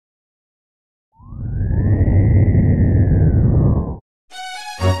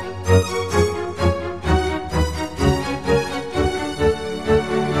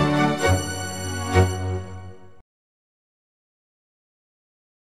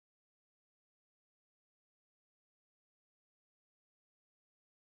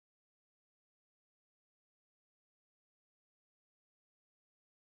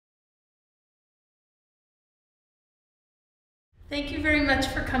Thank you very much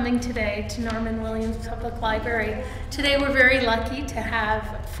for coming today to Norman Williams Public Library. Today we're very lucky to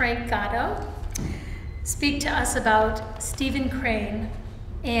have Frank Gatto speak to us about Stephen Crane.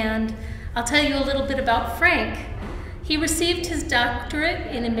 And I'll tell you a little bit about Frank. He received his doctorate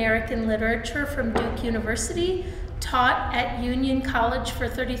in American literature from Duke University, taught at Union College for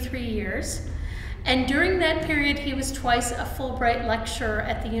 33 years. And during that period, he was twice a Fulbright lecturer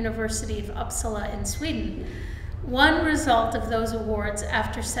at the University of Uppsala in Sweden. One result of those awards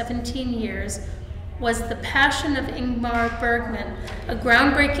after 17 years was The Passion of Ingmar Bergman, a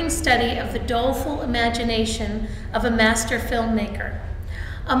groundbreaking study of the doleful imagination of a master filmmaker.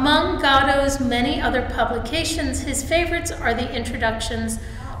 Among Gatto's many other publications, his favorites are the introductions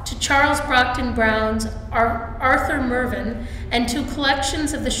to Charles Brockden Brown's Arthur Mervyn and to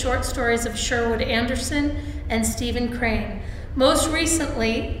collections of the short stories of Sherwood Anderson and Stephen Crane. Most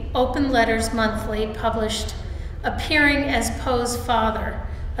recently, Open Letters Monthly published Appearing as Poe's Father,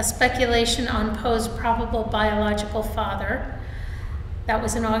 a speculation on Poe's probable biological father. That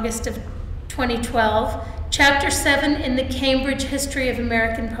was in August of 2012. Chapter 7 in the Cambridge History of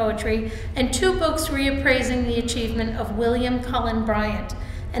American Poetry, and 2 books reappraising the achievement of William Cullen Bryant,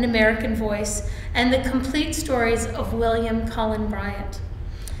 An American Voice, and the complete stories of William Cullen Bryant.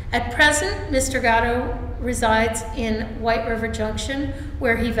 At present, Mr. Gatto resides in White River Junction,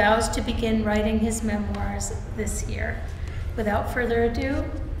 where he vows to begin writing his memoirs this year. Without further ado,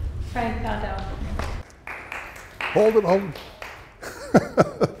 Frank Gatto. Hold it.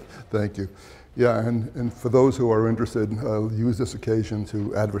 Thank you. Yeah, and for those who are interested, I'll use this occasion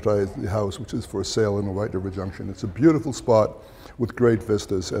to advertise the house, which is for sale in White River Junction. It's a beautiful spot with great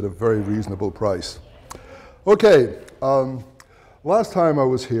vistas at a very reasonable price. Okay. Last time I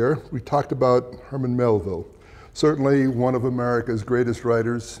was here, we talked about Herman Melville, certainly one of America's greatest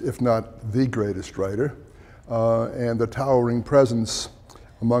writers, if not the greatest writer, and a towering presence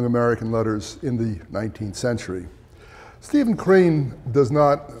among American letters in the 19th century. Stephen Crane does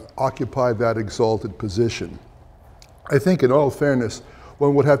not occupy that exalted position. I think in all fairness,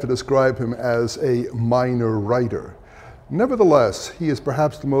 one would have to describe him as a minor writer. Nevertheless, he is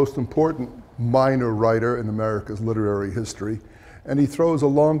perhaps the most important minor writer in America's literary history, and he throws a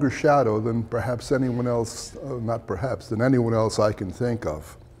longer shadow than perhaps anyone else, than anyone else I can think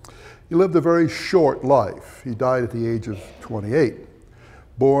of. He lived a very short life. He died at the age of 28,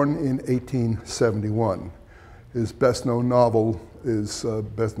 born in 1871. His best-known novel,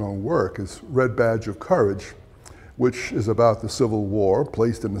 best-known work is Red Badge of Courage, which is about the Civil War,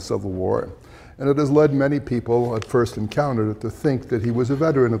 placed in the Civil War. And it has led many people at first encountered it to think that he was a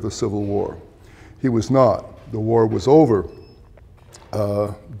veteran of the Civil War. He was not. The war was over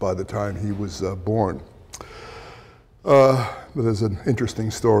by the time he was born. There's an interesting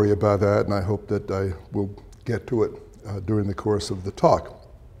story about that, and I hope that I will get to it during the course of the talk.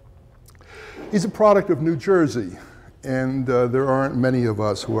 He's a product of New Jersey, and there aren't many of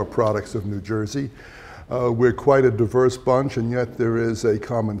us who are products of New Jersey. We're quite a diverse bunch, and yet there is a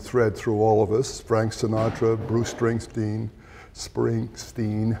common thread through all of us. Frank Sinatra, Bruce Springsteen,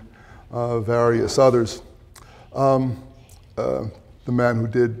 various others. The man who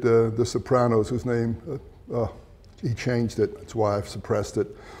did The Sopranos, whose name, he changed it, that's why I've suppressed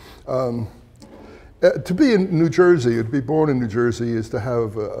it. To be in New Jersey, to be born in New Jersey is to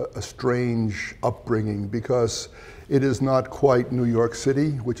have a strange upbringing because it is not quite New York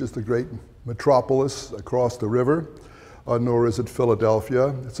City, which is the great metropolis across the river, nor is it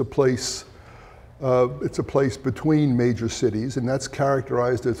Philadelphia. It's a place between major cities, and that's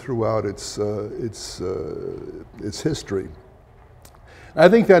characterized it throughout its history. I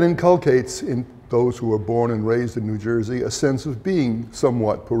think that inculcates in those who are born and raised in New Jersey a sense of being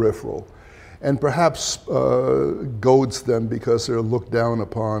somewhat peripheral, and perhaps goads them because they're looked down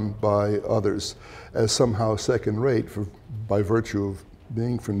upon by others as somehow second-rate by virtue of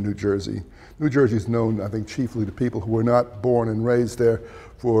being from New Jersey. New Jersey is known, I think, chiefly to people who were not born and raised there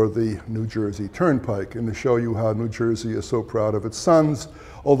for the New Jersey Turnpike, and to show you how New Jersey is so proud of its sons,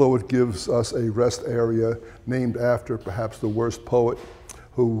 although it gives us a rest area named after perhaps the worst poet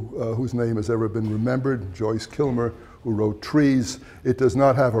whose name has ever been remembered, Joyce Kilmer, who wrote Trees. It does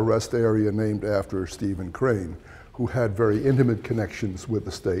not have a rest area named after Stephen Crane, who had very intimate connections with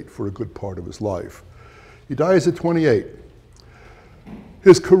the state for a good part of his life. He dies at 28.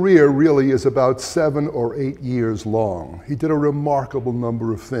 His career really is about 7 or 8 years long. He did a remarkable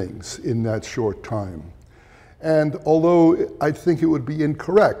number of things in that short time. And although I think it would be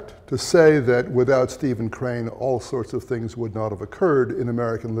incorrect to say that without Stephen Crane, all sorts of things would not have occurred in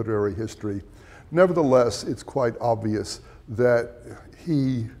American literary history, nevertheless, it's quite obvious that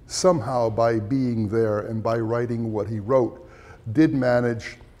he somehow, by being there and by writing what he wrote, did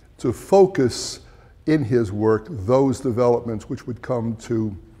manage to focus in his work those developments which would come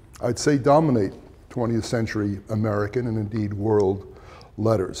to, I'd say, dominate 20th century American and indeed world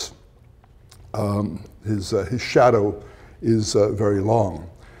letters. His shadow is very long.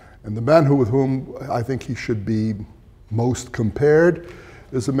 And the man with whom I think he should be most compared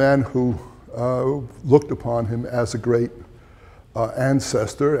is a man who looked upon him as a great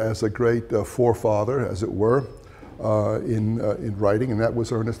ancestor, as a great forefather, as it were, in writing, and that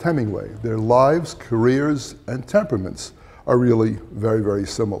was Ernest Hemingway. Their lives, careers, and temperaments are really very, very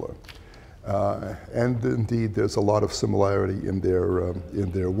similar. And indeed, there's a lot of similarity in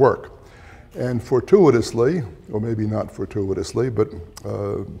their work. And fortuitously, or maybe not fortuitously, but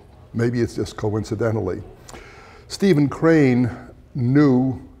maybe it's just coincidentally, Stephen Crane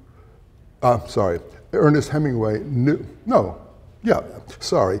knew, Ernest Hemingway knew,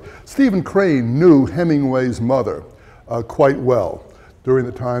 Stephen Crane knew Hemingway's mother quite well during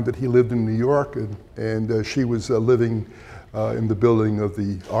the time that he lived in New York, and she was living in the building of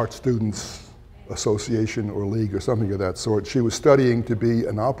the Art Students Association or League or something of that sort. She was studying to be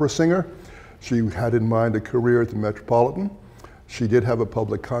an opera singer. She had in mind a career at the Metropolitan. She did have a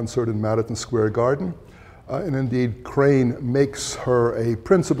public concert in Madison Square Garden. And indeed, Crane makes her a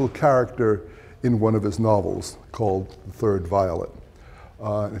principal character in one of his novels called The Third Violet.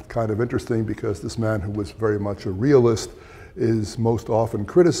 It's kind of interesting because this man who was very much a realist is most often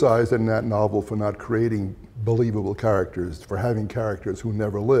criticized in that novel for not creating believable characters, for having characters who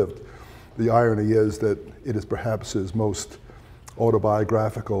never lived. The irony is that it is perhaps his most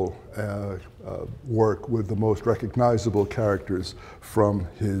autobiographical work with the most recognizable characters from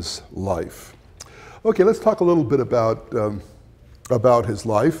his life. Okay, let's talk a little bit about his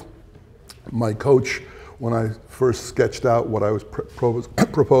life. My coach, when I first sketched out what I was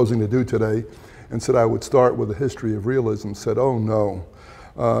proposing to do today and said I would start with a history of realism, said, oh no,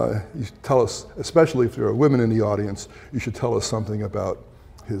 you should tell us, especially if there are women in the audience, you should tell us something about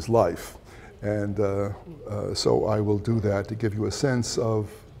his life. And so I will do that to give you a sense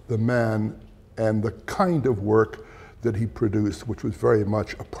of the man and the kind of work that he produced, which was very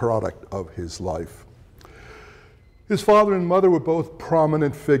much a product of his life. His father and mother were both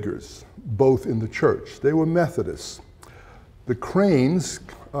prominent figures, both in the church. They were Methodists. The Cranes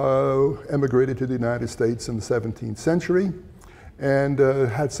emigrated to the United States in the 17th century and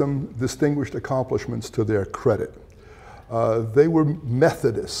had some distinguished accomplishments to their credit. They were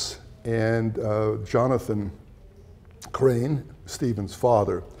Methodists, and Jonathan Crane, Stephen's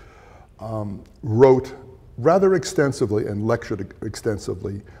father, wrote rather extensively and lectured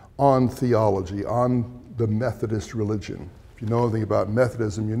extensively on theology, on the Methodist religion. If you know anything about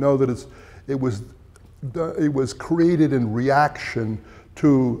Methodism, you know that it was created in reaction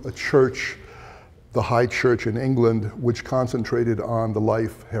to a church, the High Church in England, which concentrated on the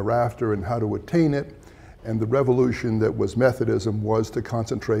life hereafter and how to attain it. And the revolution that was Methodism was to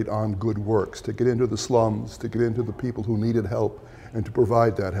concentrate on good works, to get into the slums, to get into the people who needed help, and to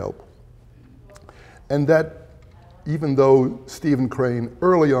provide that help. And that, even though Stephen Crane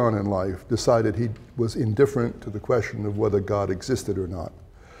early on in life decided he was indifferent to the question of whether God existed or not,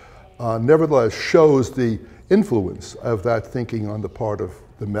 nevertheless shows the influence of that thinking on the part of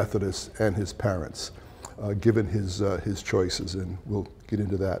the Methodists and his parents, given his choices, and we'll get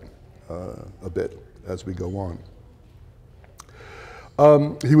into that a bit as we go on.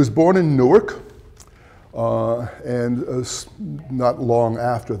 He was born in Newark, and not long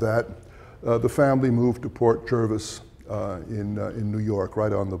after that, the family moved to Port Jervis in New York,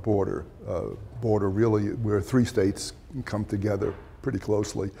 right on the border really where three states come together pretty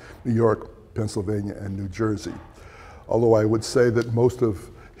closely: New York, Pennsylvania, and New Jersey. Although I would say that most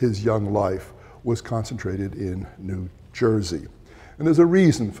of his young life was concentrated in New Jersey. And there's a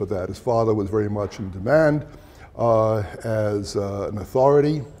reason for that. His father was very much in demand as an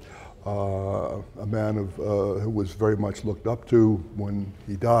authority, a man who was very much looked up to. When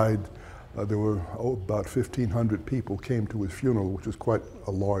he died, there were about 1,500 people came to his funeral, which was quite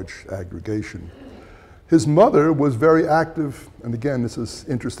a large aggregation. His mother was very active, and again, this is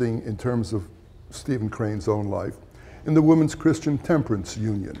interesting in terms of Stephen Crane's own life, in the Women's Christian Temperance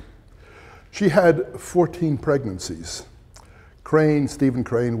Union. She had 14 pregnancies. Stephen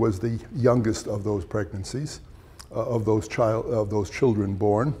Crane was the youngest of those pregnancies, of those children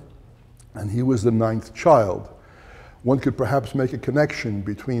born, and he was the 9th child. One could perhaps make a connection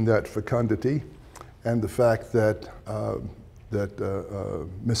between that fecundity and the fact that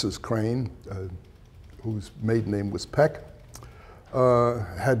Mrs. Crane, whose maiden name was Peck,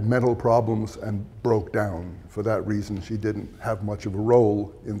 had mental problems and broke down. For that reason, she didn't have much of a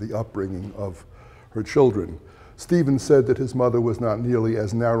role in the upbringing of her children. Stephen said that his mother was not nearly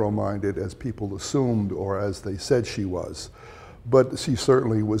as narrow-minded as people assumed or as they said she was, but she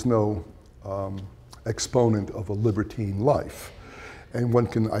certainly was no exponent of a libertine life. And one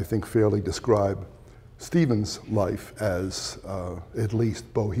can, I think, fairly describe Stephen's life as at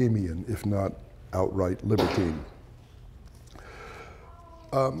least bohemian, if not outright libertine.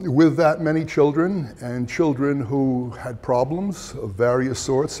 With that many children, and children who had problems of various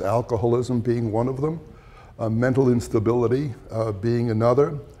sorts, alcoholism being one of them, mental instability being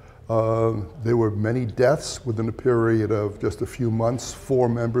another. There were many deaths within a period of just a few months. 4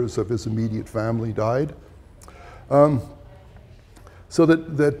 members of his immediate family died. So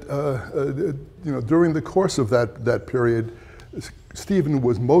that you know, during the course of that period, Stephen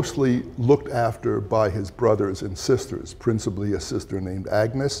was mostly looked after by his brothers and sisters, principally a sister named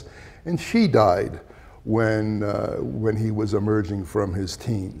Agnes, and she died when he was emerging from his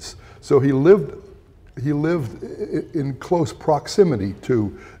teens. So he lived in close proximity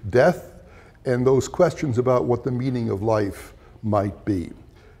to death and those questions about what the meaning of life might be.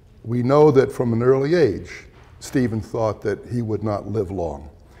 We know that from an early age, Stephen thought that he would not live long.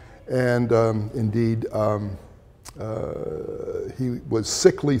 And indeed, he was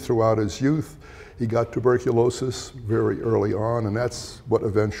sickly throughout his youth. He got tuberculosis very early on, and that's what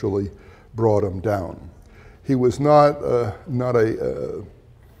eventually brought him down. He was not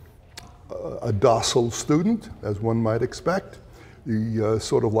a docile student, as one might expect. He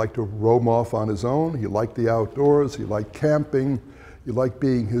sort of liked to roam off on his own. He liked the outdoors. He liked camping. He liked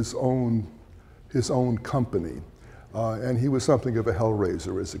being his own company. And he was something of a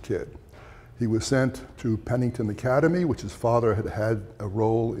hellraiser as a kid. He was sent to Pennington Academy, which his father had had a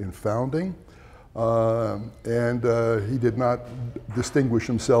role in founding. And he did not distinguish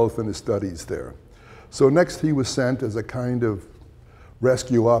himself in his studies there. So next he was sent as a kind of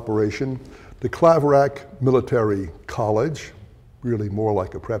rescue operation to Claverack Military College, really more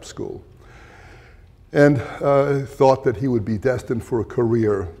like a prep school, and thought that he would be destined for a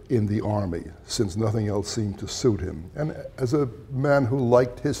career in the Army, since nothing else seemed to suit him. And as a man who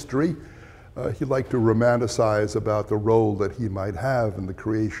liked history, he liked to romanticize about the role that he might have in the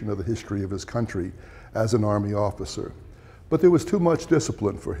creation of the history of his country as an Army officer. But there was too much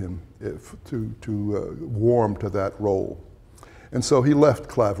discipline for him to warm to that role. And so he left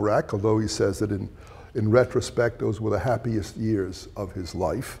Claverack, although he says that in retrospect, those were the happiest years of his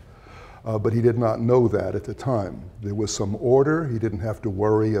life. But he did not know that at the time. There was some order. He didn't have to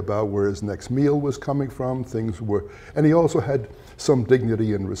worry about where his next meal was coming from. Things were, and he also had some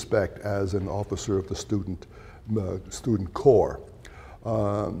dignity and respect as an officer of the student corps.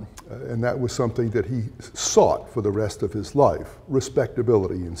 And that was something that he sought for the rest of his life,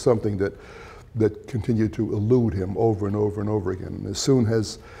 respectability, and something that continued to elude him over and over and over again. And as soon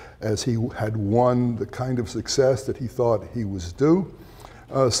as he had won the kind of success that he thought he was due,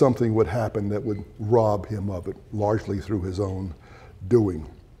 something would happen that would rob him of it, largely through his own doing.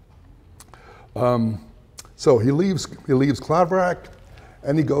 So he leaves Claverack,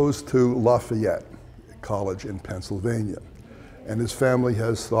 and he goes to Lafayette College in Pennsylvania. And his family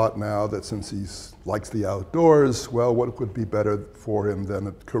has thought now that since he likes the outdoors, well, what could be better for him than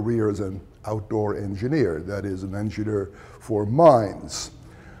a career as an outdoor engineer, that is, an engineer for mines.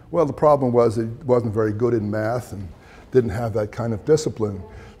 Well, the problem was he wasn't very good in math and didn't have that kind of discipline.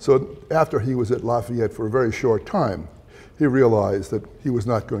 So after he was at Lafayette for a very short time, he realized that he was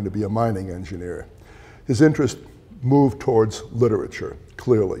not going to be a mining engineer. His interest moved towards literature,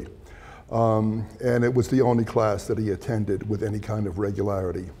 clearly. And it was the only class that he attended with any kind of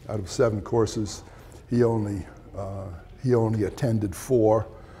regularity. Out of 7 courses, he only attended 4,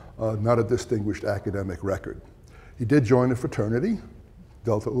 not a distinguished academic record. He did join a fraternity,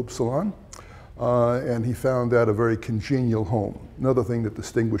 Delta Upsilon, and he found that a very congenial home. Another thing that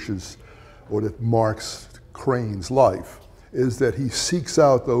distinguishes or that marks Crane's life is that he seeks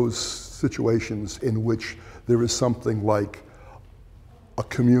out those situations in which there is something like a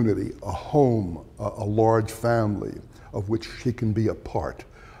community, a home, a large family of which he can be a part,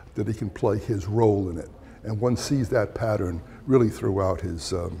 that he can play his role in it. And one sees that pattern really throughout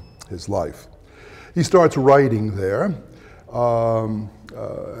his life. He starts writing there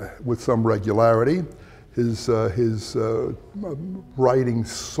with some regularity. His writing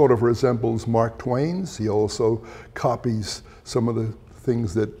sort of resembles Mark Twain's. He also copies some of the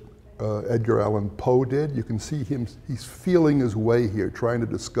things that Edgar Allan Poe did. You can see him, he's feeling his way here, trying to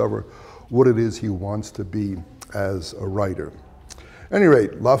discover what it is he wants to be as a writer. At any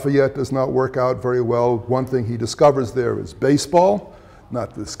rate, Lafayette does not work out very well. One thing he discovers there is baseball.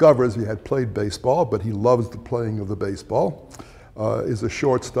 Not discovers, he had played baseball, but he loves the playing of the baseball. Is a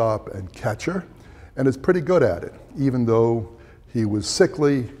shortstop and catcher. and is pretty good at it. Even though he was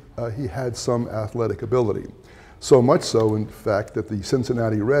sickly, he had some athletic ability. So much so, in fact, that the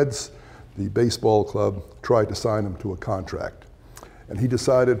Cincinnati Reds, the baseball club, tried to sign him to a contract. And he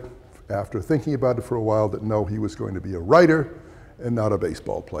decided, after thinking about it for a while, that no, he was going to be a writer and not a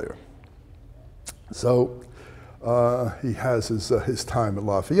baseball player. So he has his time at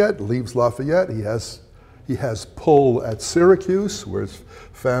Lafayette, leaves Lafayette. He has pull at Syracuse, where his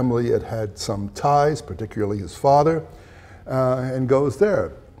family had some ties, particularly his father, and goes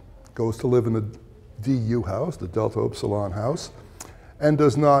there. Goes to live in the DU house, the Delta Upsilon house, and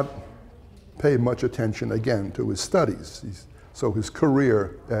does not pay much attention again to his studies. So his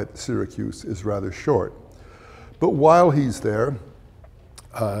career at Syracuse is rather short. But while he's there,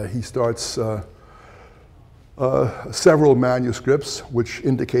 he starts several manuscripts which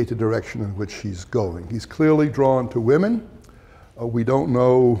indicate the direction in which he's going. He's clearly drawn to women. We don't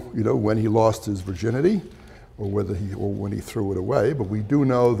know, when he lost his virginity or when he threw it away, but we do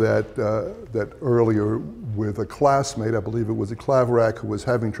know that that earlier with a classmate, I believe it was a Claverack, who was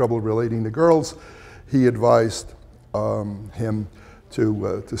having trouble relating to girls, he advised him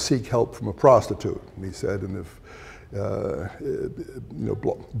to seek help from a prostitute. And he said, and if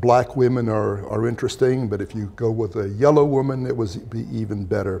black women are interesting, but if you go with a yellow woman, it would be even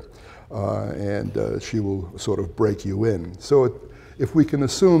better, and she will sort of break you in. So if we can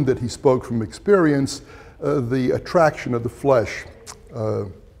assume that he spoke from experience, the attraction of the flesh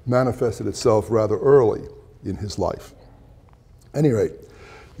manifested itself rather early in his life. At any rate,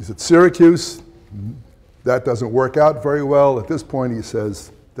 he's at Syracuse. That doesn't work out very well. At this point, he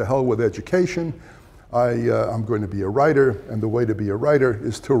says, to hell with education. I'm going to be a writer, and the way to be a writer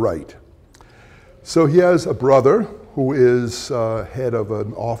is to write. So he has a brother who is head of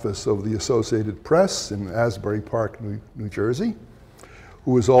an office of the Associated Press in Asbury Park, New Jersey,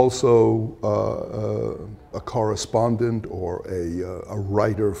 who is also a correspondent or a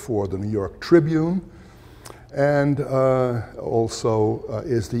writer for the New York Tribune, and also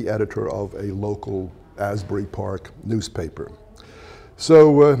is the editor of a local Asbury Park newspaper.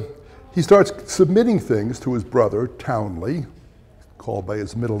 So he starts submitting things to his brother, Townley, called by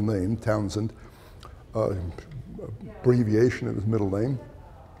his middle name, Townsend, abbreviation of his middle name.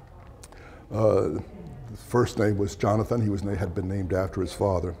 His first name was Jonathan. He had been named after his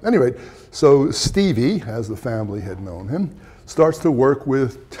father. Anyway, so Stevie, as the family had known him, starts to work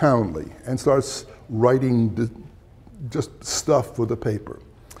with Townley and starts writing just stuff for the paper.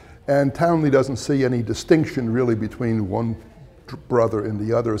 And Townley doesn't see any distinction really between one brother and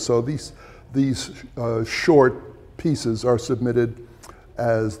the other. So these short pieces are submitted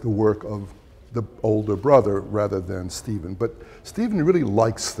as the work of the older brother rather than Stephen. But Stephen really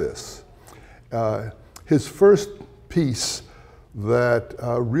likes this. His first piece that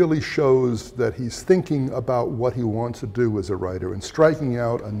really shows that he's thinking about what he wants to do as a writer and striking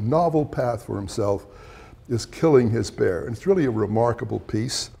out a novel path for himself is Killing His Bear. And it's really a remarkable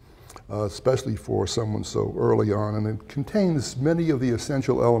piece, especially for someone so early on, and it contains many of the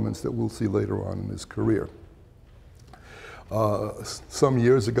essential elements that we'll see later on in his career. Some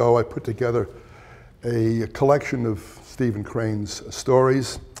years ago, I put together a collection of Stephen Crane's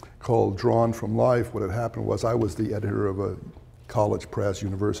stories called Drawn from Life. What had happened was I was the editor of a college press,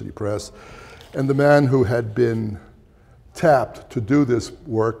 university press, and the man who had been tapped to do this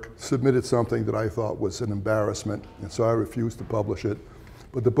work submitted something that I thought was an embarrassment, and so I refused to publish it.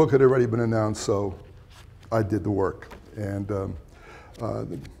 But the book had already been announced, so I did the work. And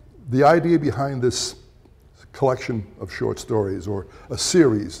the idea behind this collection of short stories, or a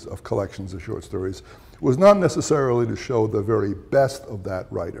series of collections of short stories, was not necessarily to show the very best of that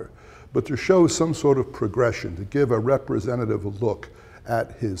writer, but to show some sort of progression, to give a representative look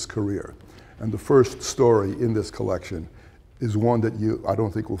at his career. And the first story in this collection is one that I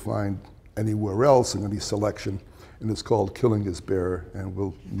don't think will find anywhere else in any selection, and it's called Killing His Bear, and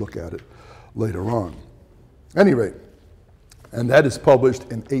we'll look at it later on. At any rate, and that is published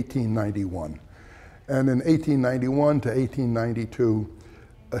in 1891. And in 1891 to 1892,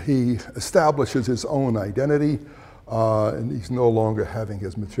 he establishes his own identity, and he's no longer having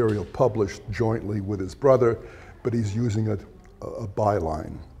his material published jointly with his brother, but he's using a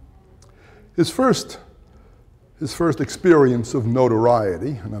byline. His first experience of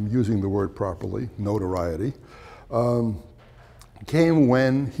notoriety, and I'm using the word properly, notoriety, came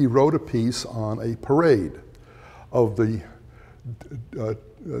when he wrote a piece on a parade of the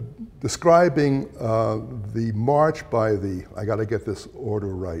describing the march by the, I got to get this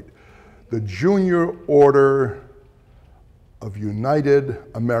order right, the Junior Order of United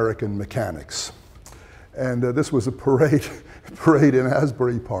American Mechanics. And this was a parade in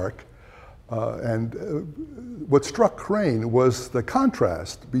Asbury Park What struck Crane was the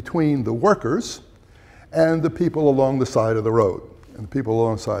contrast between the workers and the people along the side of the road. And the people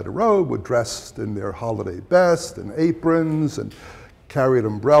along the side of the road were dressed in their holiday best and aprons and carried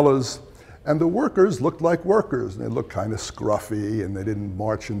umbrellas. And the workers looked like workers. And they looked kind of scruffy and they didn't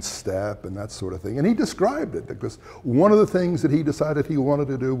march in step and that sort of thing. And he described it because one of the things that he decided he wanted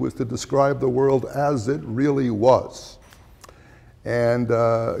to do was to describe the world as it really was. And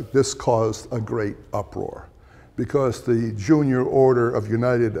this caused a great uproar because the Junior Order of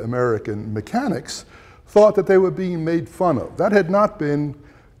United American Mechanics thought that they were being made fun of. That had not been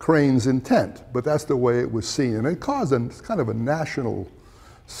Crane's intent, but that's the way it was seen. And it caused kind of a national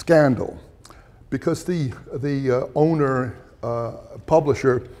scandal because the owner,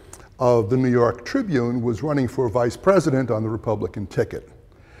 publisher of the New York Tribune was running for vice president on the Republican ticket.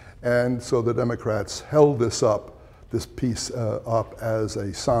 And so the Democrats held this piece up as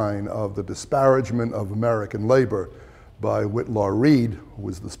a sign of the disparagement of American labor by Whitlaw Reid, who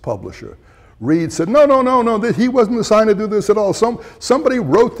was this publisher. Reid said, no, he wasn't assigned to do this at all. Somebody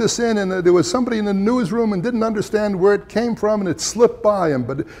wrote this in, and there was somebody in the newsroom and didn't understand where it came from, and it slipped by him,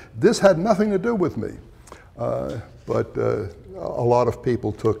 but this had nothing to do with me. But a lot of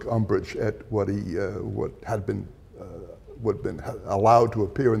people took umbrage at what had been allowed to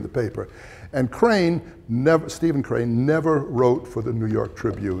appear in the paper. And Stephen Crane never wrote for the New York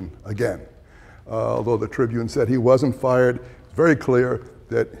Tribune again. Although the Tribune said he wasn't fired, it's very clear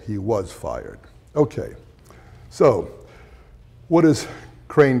that he was fired. Okay, so what is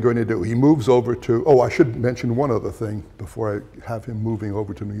Crane going to do? He moves over to, I should mention one other thing before I have him moving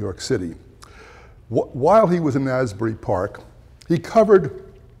over to New York City. While he was in Asbury Park, he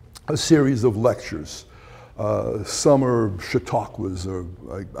covered a series of lectures. Summer chautauquas, or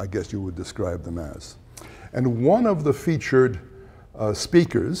I guess you would describe them as. And one of the featured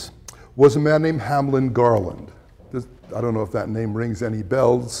speakers was a man named Hamlin Garland. I don't know if that name rings any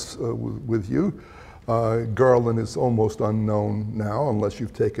bells with you. Garland is almost unknown now, unless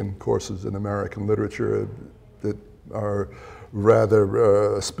you've taken courses in American literature that are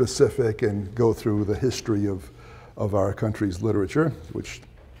rather specific and go through the history of our country's literature, which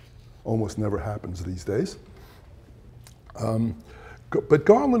almost never happens these days. But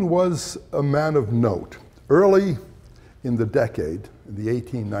Garland was a man of note. Early in the decade, in the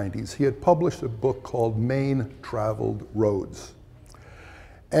 1890s, he had published a book called Main Traveled Roads.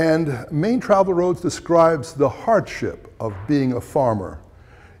 And Main Traveled Roads describes the hardship of being a farmer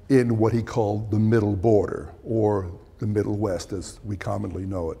in what he called the Middle Border, or the Middle West as we commonly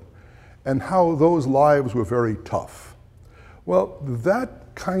know it, and how those lives were very tough. Well,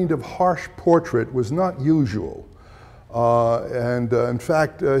 that kind of harsh portrait was not usual. In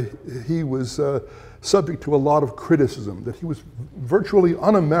fact, he was subject to a lot of criticism, that he was virtually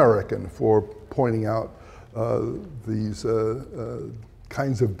un-American for pointing out these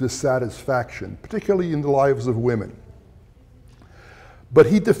kinds of dissatisfaction, particularly in the lives of women. But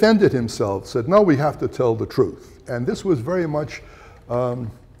he defended himself, said, no, we have to tell the truth. And this was very much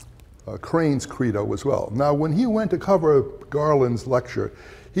Crane's credo as well. Now, when he went to cover Garland's lecture,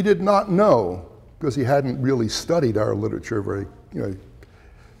 he did not know, because he hadn't really studied our literature very,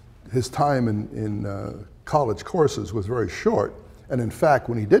 his time in college courses was very short. And in fact,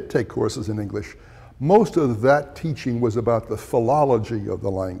 when he did take courses in English, most of that teaching was about the philology of the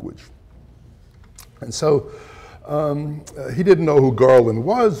language. And so he didn't know who Garland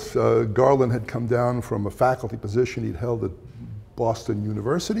was. Garland had come down from a faculty position he'd held at Boston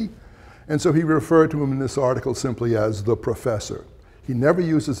University. And so he referred to him in this article simply as the professor. He never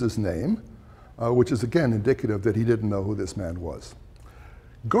uses his name, which is again indicative that he didn't know who this man was.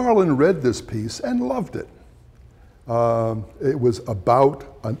 Garland read this piece and loved it. It was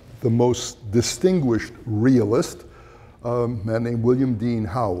about the most distinguished realist, a man named William Dean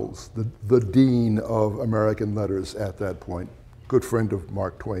Howells, the dean of American letters at that point, good friend of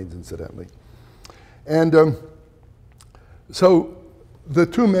Mark Twain's, incidentally. And so the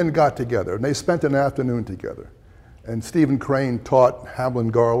two men got together, and they spent an afternoon together. And Stephen Crane taught Hamlin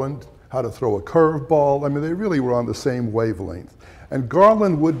Garland how to throw a curveball. I mean, they really were on the same wavelength. And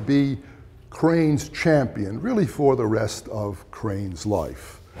Garland would be Crane's champion, really for the rest of Crane's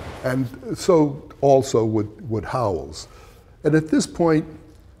life. And so also would Howells. And at this point,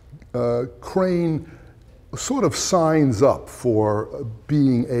 Crane sort of signs up for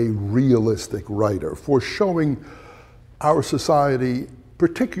being a realistic writer, for showing our society,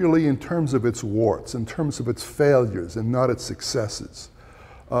 particularly in terms of its warts, in terms of its failures and not its successes.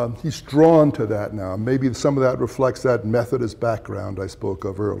 He's drawn to that now. Maybe some of that reflects that Methodist background I spoke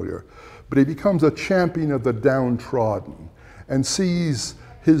of earlier. But he becomes a champion of the downtrodden and sees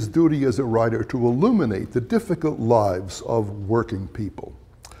his duty as a writer to illuminate the difficult lives of working people.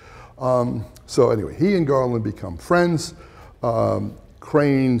 So anyway, he and Garland become friends.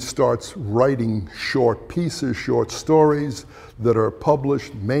 Crane starts writing short pieces, short stories that are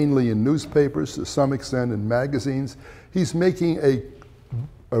published mainly in newspapers, to some extent in magazines. He's making a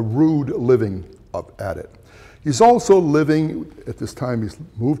rude living at it. He's also living, at this time he's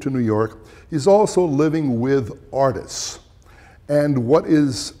moved to New York, he's also living with artists. And what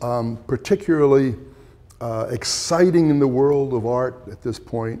is particularly exciting in the world of art at this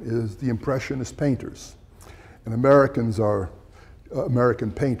point is the Impressionist painters. And American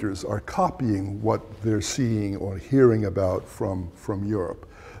painters are copying what they're seeing or hearing about from Europe.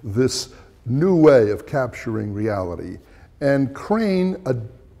 This new way of capturing reality. And Crane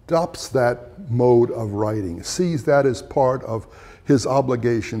adopts that mode of writing, sees that as part of his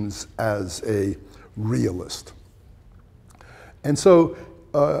obligations as a realist. And so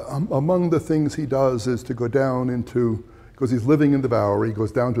among the things he does is to go down into, because he's living in the Bowery, he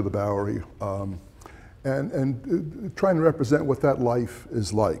goes down to the Bowery and trying to represent what that life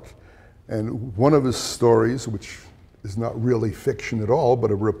is like. And one of his stories, which is not really fiction at all,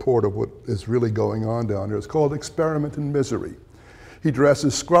 but a report of what is really going on down there, is called Experiment in Misery. He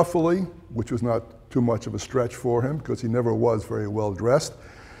dresses scruffily, which was not too much of a stretch for him because he never was very well dressed.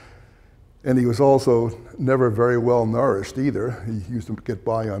 And he was also never very well nourished either. He used to get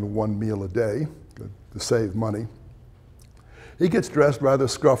by on one meal a day to save money. He gets dressed rather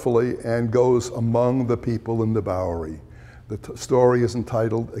scruffily and goes among the people in the Bowery. The story is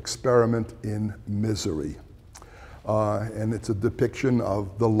entitled Experiment in Misery. And it's a depiction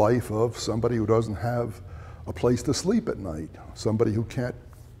of the life of somebody who doesn't have a place to sleep at night, somebody who can't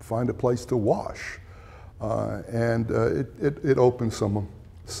find a place to wash. It opens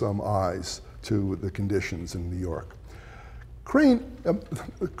some eyes to the conditions in New York.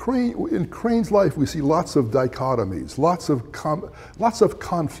 In Crane's life, we see lots of dichotomies, lots of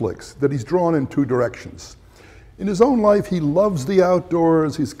conflicts that he's drawn in two directions. In his own life, he loves the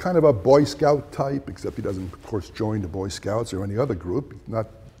outdoors. He's kind of a Boy Scout type, except he doesn't, of course, join the Boy Scouts or any other group. He's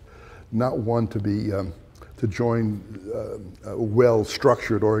not one to join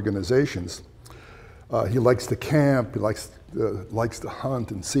well-structured organizations. He likes to camp. He likes to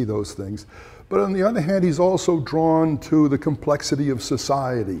hunt and see those things. But on the other hand, he's also drawn to the complexity of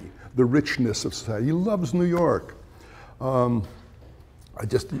society, the richness of society. He loves New York. I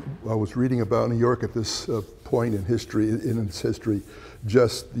was reading about New York at this point in its history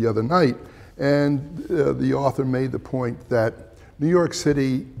just the other night, and the author made the point that New York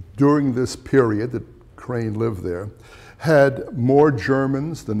City, during this period that Crane lived there, had more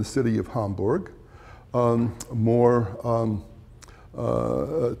Germans than the city of Hamburg,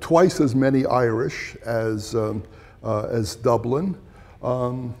 twice as many Irish as Dublin,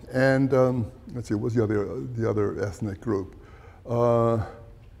 and let's see, what was the other ethnic group? Oh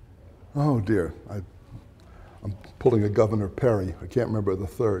dear, I'm pulling a Governor Perry. I can't remember the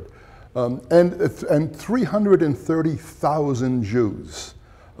third. And 330,000 Jews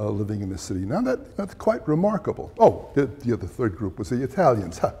living in the city. Now that's quite remarkable. Oh, the third group was the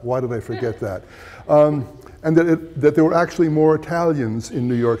Italians. Why did I forget that? And that there were actually more Italians in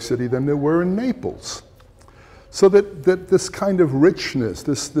New York City than there were in Naples. So that this kind of richness,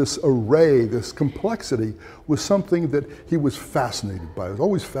 this array, this complexity was something that he was fascinated by. He was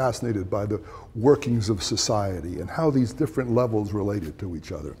always fascinated by the workings of society and how these different levels related to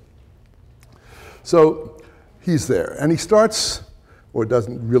each other. So he's there, and he starts, or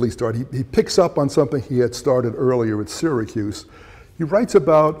doesn't really start, he picks up on something he had started earlier at Syracuse. He writes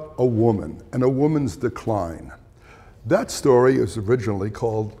about a woman and a woman's decline. That story is originally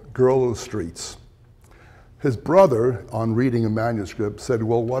called Girl of the Streets. His brother, on reading a manuscript, said,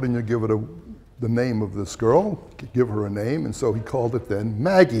 well, why don't you give it the name of this girl, give her a name, and so he called it then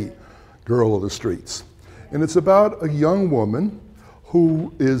Maggie, Girl of the Streets. And it's about a young woman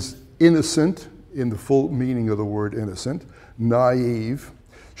who is innocent, in the full meaning of the word innocent, naive.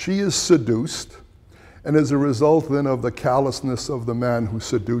 She is seduced, and as a result then of the callousness of the man who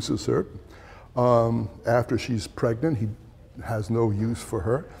seduces her, after she's pregnant, he has no use for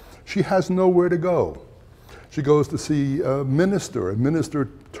her. She has nowhere to go. She goes to see a minister. A minister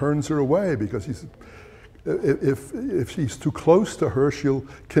turns her away because if she's too close to her, she'll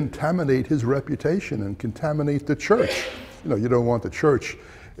contaminate his reputation and contaminate the church. You know, you don't want the church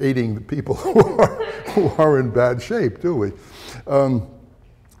aiding the people who are in bad shape, do we?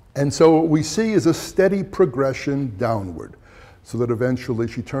 And so what we see is a steady progression downward, so that eventually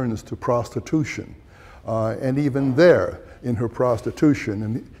she turns to prostitution. and even there in her prostitution.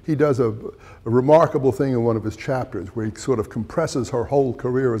 And he does a remarkable thing in one of his chapters where he sort of compresses her whole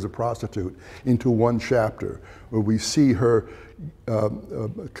career as a prostitute into one chapter, where we see her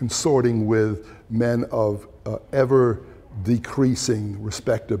consorting with men of ever decreasing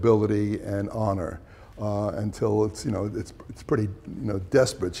respectability and honor until it's pretty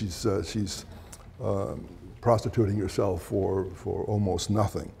desperate. She's prostituting herself for almost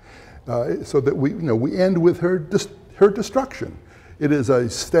nothing. So that we end with her destruction. It is a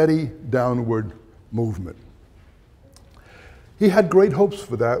steady downward movement. He had great hopes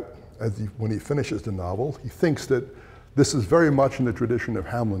for that when he finishes the novel. He thinks that this is very much in the tradition of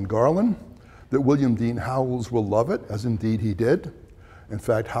Hamlin Garland, that William Dean Howells will love it, as indeed he did. In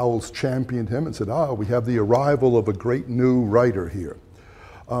fact, Howells championed him and said, we have the arrival of a great new writer here.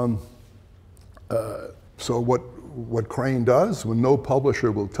 So what Crane does, when no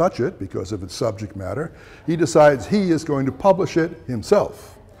publisher will touch it because of its subject matter, he decides he is going to publish it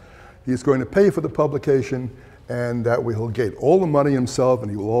himself. He's going to pay for the publication, and that way he'll get all the money himself,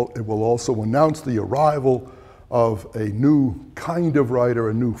 and it will also announce the arrival of a new kind of writer,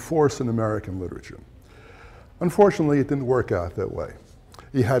 a new force in American literature. Unfortunately, it didn't work out that way.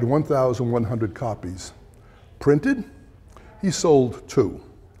 He had 1,100 copies printed. He sold 2.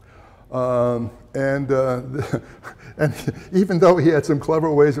 And even though he had some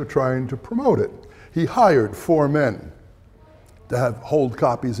clever ways of trying to promote it, he hired 4 men to hold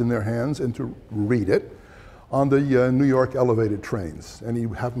copies in their hands and to read it on the New York elevated trains. And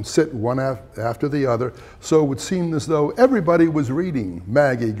he'd have them sit one after the other, so it would seem as though everybody was reading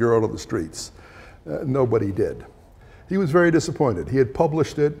Maggie, Girl of the Streets. Nobody did. He was very disappointed. He had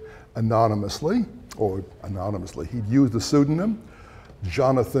published it anonymously, he'd used the pseudonym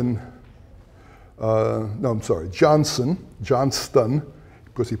Johnston,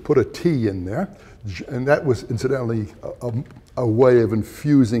 because he put a T in there, and that was incidentally a way of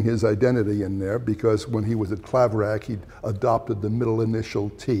infusing his identity in there, because when he was at Claverack, he'd adopted the middle initial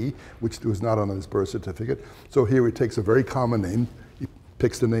T, which was not on his birth certificate. So here he takes a very common name. He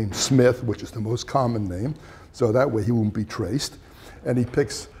picks the name Smith, which is the most common name, so that way he won't be traced. And he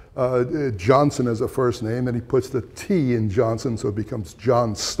picks Johnson as a first name, and he puts the T in Johnson, so it becomes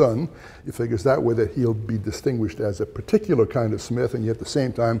Johnston. He figures that way that he'll be distinguished as a particular kind of Smith, and yet at the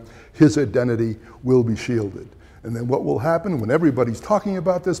same time, his identity will be shielded. And then what will happen when everybody's talking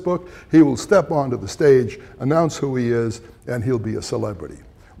about this book, he will step onto the stage, announce who he is, and he'll be a celebrity.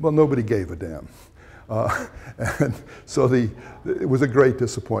 Well, nobody gave a damn. And so it was a great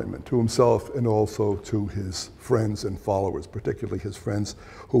disappointment to himself and also to his friends and followers, particularly his friends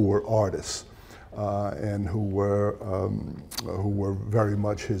who were artists and who were very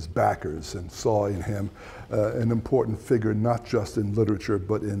much his backers and saw in him an important figure, not just in literature,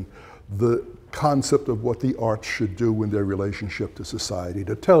 but in the concept of what the arts should do in their relationship to society,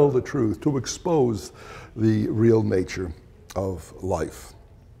 to tell the truth, to expose the real nature of life.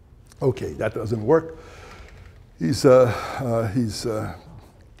 Okay, that doesn't work. He's rather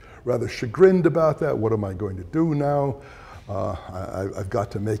chagrined about that. What am I going to do now? I've got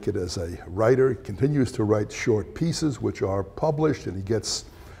to make it as a writer. He continues to write short pieces, which are published, and he gets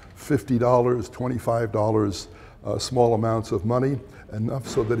 $50, $25, small amounts of money, enough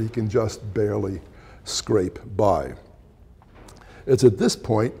so that he can just barely scrape by. It's at this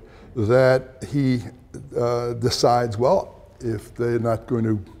point that he decides, well, if they're not going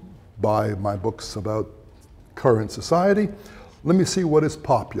to buy my books about current society, let me see what is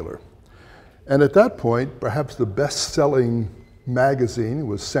popular. And at that point, perhaps the best-selling magazine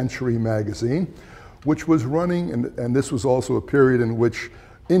was Century Magazine, which was running, and this was also a period in which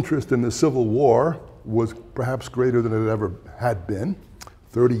interest in the Civil War was perhaps greater than it ever had been.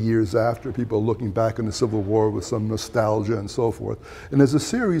 30 years after, people looking back on the Civil War with some nostalgia and so forth. And there's a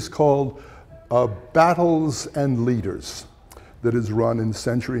series called Battles and Leaders that is run in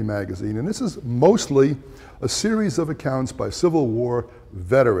Century Magazine. And this is mostly a series of accounts by Civil War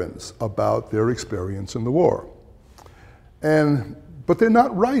veterans about their experience in the war. But they're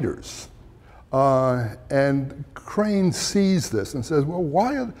not writers. And Crane sees this and says, well,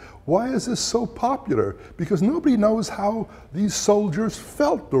 why is this so popular? Because nobody knows how these soldiers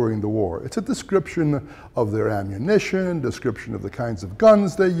felt during the war. It's a description of their ammunition, description of the kinds of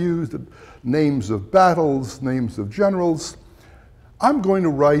guns they used, names of battles, names of generals. I'm going to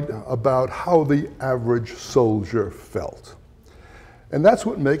write about how the average soldier felt. And that's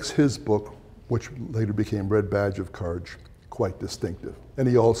what makes his book, which later became Red Badge of Courage, quite distinctive. And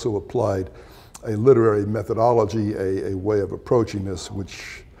he also applied a literary methodology, a way of approaching this,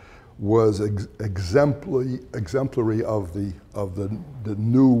 which was exemplary of the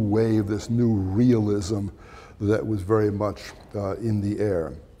new wave, this new realism that was very much in the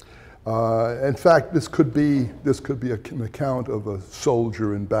air. In fact, this could be an account of a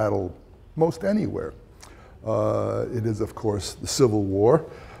soldier in battle most anywhere. It is, of course, the Civil War,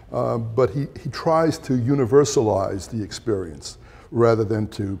 but he tries to universalize the experience rather than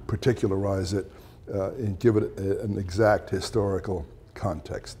to particularize it and give it an exact historical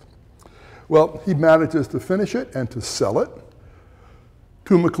context. Well, he manages to finish it and to sell it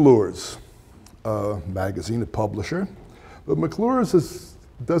to McClure's magazine, a publisher. But McClure's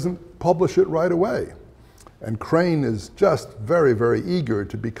doesn't publish it right away. And Crane is just very, very eager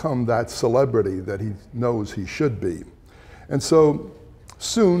to become that celebrity that he knows he should be. And so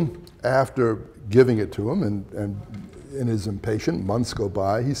soon after giving it to him, and in his impatient, months go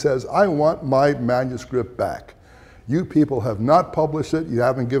by, he says, "I want my manuscript back. You people have not published it. You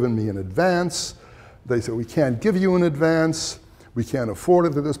haven't given me an advance." They said, "We can't give you an advance. We can't afford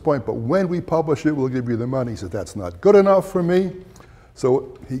it at this point, but when we publish it, we'll give you the money." He said, "That's not good enough for me."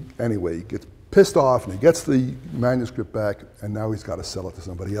 So anyway, he gets pissed off and he gets the manuscript back, and now he's got to sell it to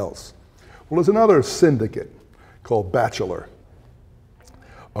somebody else. Well, there's another syndicate called Batchelor,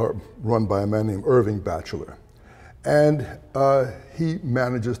 run by a man named Irving Batchelor. And he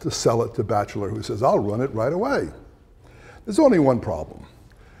manages to sell it to Batchelor, who says, "I'll run it right away." There's only one problem.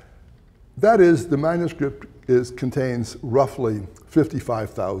 That is, the manuscript contains roughly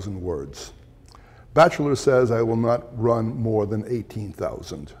 55,000 words. Batchelor says, "I will not run more than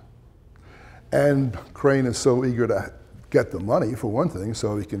 18,000. And Crane is so eager to get the money, for one thing,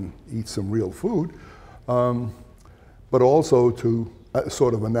 so he can eat some real food, but also to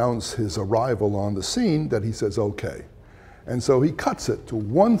sort of announce his arrival on the scene, that he says, okay. And so he cuts it to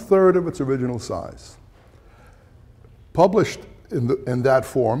 1/3 of its original size. Published in that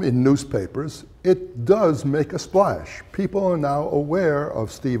form in newspapers, it does make a splash. People are now aware of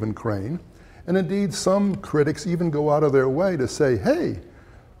Stephen Crane, and indeed some critics even go out of their way to say, hey,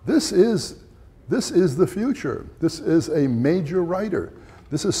 this is the future. This is a major writer.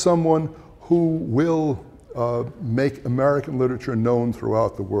 This is someone who will make American literature known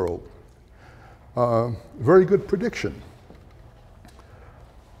throughout the world. Very good prediction.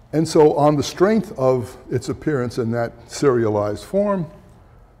 And so on the strength of its appearance in that serialized form,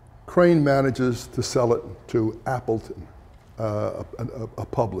 Crane manages to sell it to Appleton, a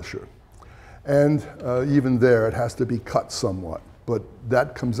publisher. And even there, it has to be cut somewhat. But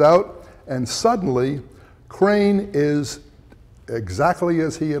that comes out, and suddenly, Crane is exactly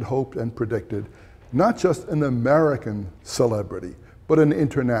as he had hoped and predicted, not just an American celebrity, but an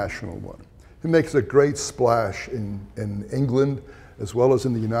international one. He makes a great splash in England, as well as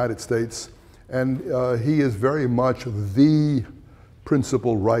in the United States, and he is very much the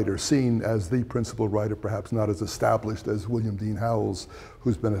principal writer, seen as the principal writer, perhaps not as established as William Dean Howells,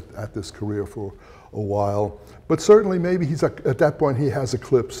 who's been at this career for a while, but certainly maybe at that point he has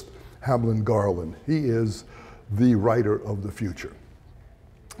eclipsed Hamlin Garland. He is the writer of the future.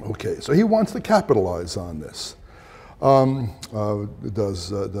 Okay, so he wants to capitalize on this,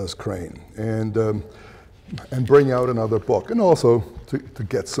 does Crane, and bring out another book, and also to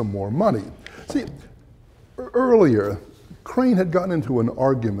get some more money. See, earlier, Crane had gotten into an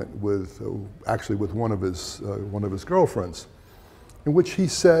argument with, actually with one of his girlfriends, in which he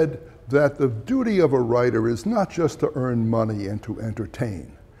said that the duty of a writer is not just to earn money and to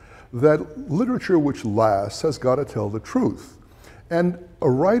entertain, that literature which lasts has got to tell the truth. And a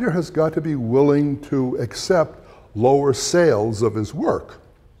writer has got to be willing to accept lower sales of his work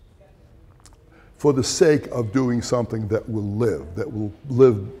for the sake of doing something that will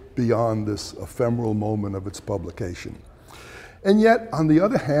live beyond this ephemeral moment of its publication. And yet, on the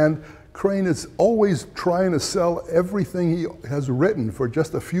other hand, Crane is always trying to sell everything he has written for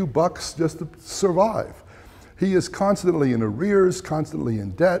just a few bucks just to survive. He is constantly in arrears, constantly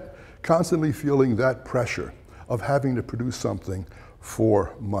in debt, constantly feeling that pressure of having to produce something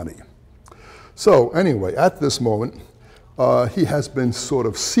for money. So anyway, at this moment, he has been sort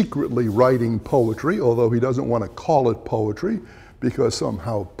of secretly writing poetry, although he doesn't want to call it poetry, because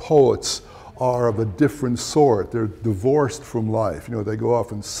somehow poets are of a different sort. They're divorced from life. You know, they go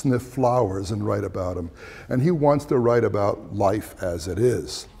off and sniff flowers and write about them. And he wants to write about life as it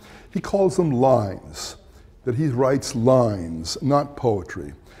is. He calls them lines, that he writes lines, not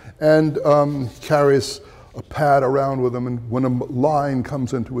poetry. And carries a pad around with him, and when a line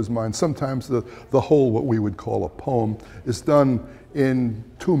comes into his mind, sometimes the whole, what we would call a poem, is done in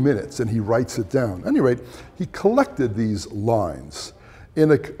 2 minutes, and he writes it down. At any rate, he collected these lines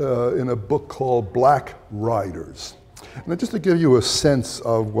in a book called Black Riders. And just to give you a sense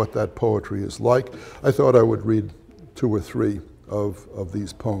of what that poetry is like, I thought I would read 2 or 3 of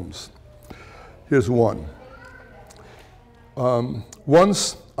these poems. Here's one.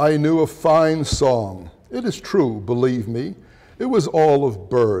 Once I knew a fine song. It is true, believe me. It was all of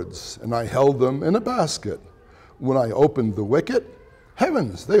birds, and I held them in a basket. When I opened the wicket,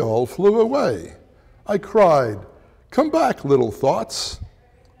 heavens, they all flew away. I cried, come back, little thoughts.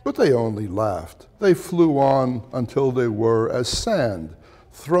 But they only laughed. They flew on until they were as sand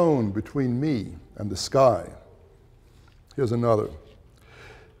thrown between me and the sky. Here's another.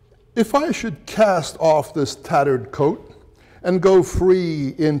 If I should cast off this tattered coat and go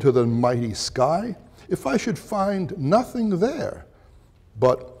free into the mighty sky, if I should find nothing there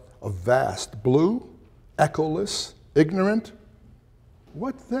but a vast blue, echoless, ignorant,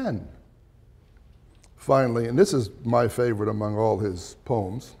 what then? Finally, and this is my favorite among all his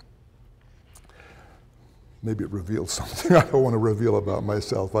poems, maybe it reveals something I don't want to reveal about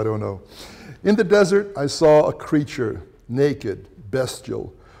myself, I don't know. In the desert, I saw a creature, naked,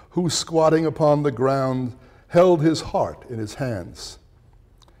 bestial, who, squatting upon the ground, held his heart in his hands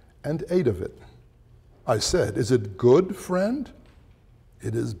and ate of it. I said, is it good, friend?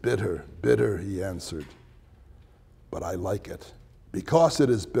 It is bitter, bitter, he answered. But I like it, because it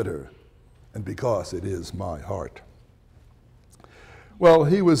is bitter, and because it is my heart. Well,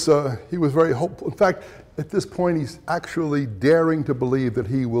 he was very hopeful. In fact, at this point, he's actually daring to believe that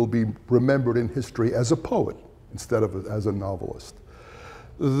he will be remembered in history as a poet instead of as a novelist.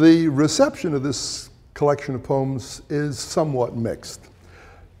 The reception of this collection of poems is somewhat mixed.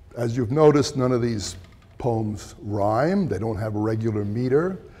 As you've noticed, none of these poems rhyme. They don't have a regular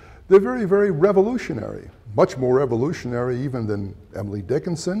meter. They're very, very revolutionary, much more revolutionary even than Emily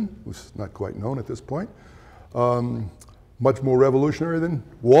Dickinson, who's not quite known at this point, much more revolutionary than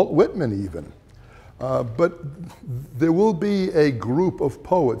Walt Whitman even. But there will be a group of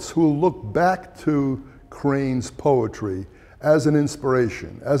poets who will look back to Crane's poetry as an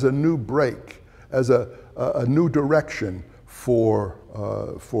inspiration, as a new break, as a new direction for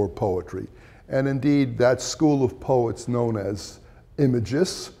poetry. And indeed, that school of poets known as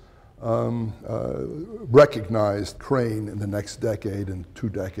imagists recognized Crane in the next decade and 2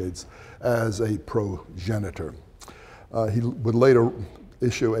 decades as a progenitor. He would later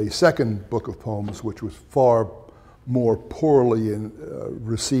issue a second book of poems, which was far more poorly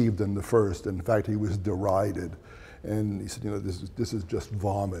received than the first. In fact, he was derided. And he said, you know, this is just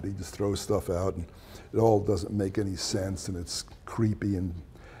vomit. He just throws stuff out, and it all doesn't make any sense, and it's creepy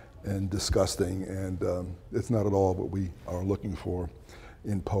and disgusting, and it's not at all what we are looking for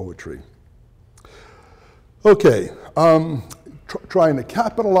in poetry. Okay, trying to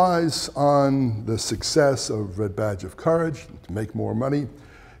capitalize on the success of Red Badge of Courage to make more money,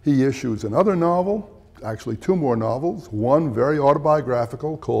 he issues another novel, actually 2 more novels, one very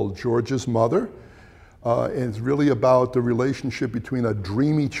autobiographical called George's Mother. And it's really about the relationship between a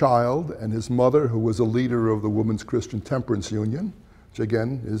dreamy child and his mother, who was a leader of the Women's Christian Temperance Union, which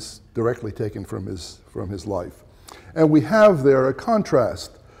again is directly taken from his life. And we have there a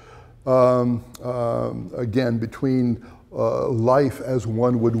contrast, again, between life as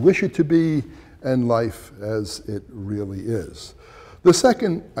one would wish it to be and life as it really is. The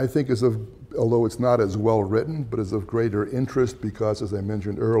second, I think, is although it's not as well written, but is of greater interest because, as I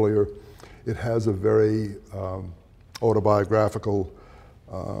mentioned earlier, it has a very autobiographical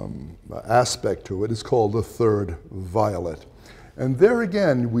aspect to it. It's called The Third Violet. And there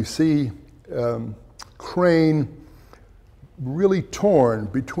again, we see Crane really torn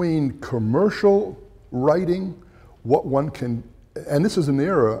between commercial writing, what one can, and this is an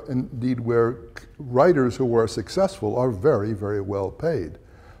era indeed where writers who are successful are very, very well paid.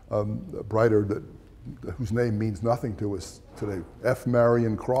 A writer whose name means nothing to us today, F.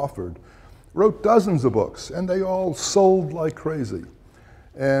 Marion Crawford, wrote dozens of books, and they all sold like crazy.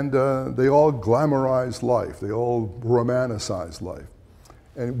 And they all glamorized life. They all romanticized life.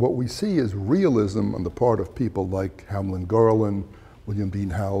 And what we see is realism on the part of people like Hamlin Garland, William Dean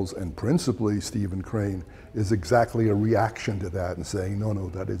Howells, and principally Stephen Crane is exactly a reaction to that and saying, no, no,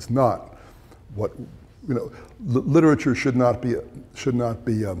 that is not what, you know, literature should not be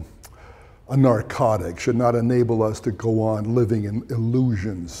a narcotic, should not enable us to go on living in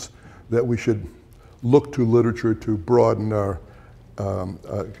illusions, that we should look to literature to broaden our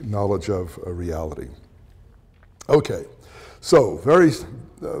knowledge of reality. Okay, so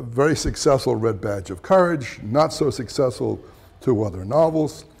very successful Red Badge of Courage, not so successful 2 other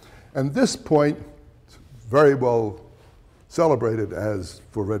novels, and this point, very well celebrated as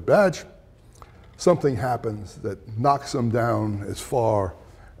for Red Badge, something happens that knocks him down as far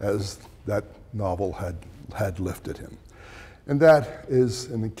as that novel had had lifted him. And that is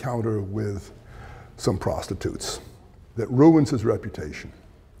an encounter with some prostitutes that ruins his reputation.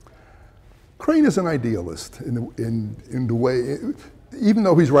 Crane is an idealist in the way, even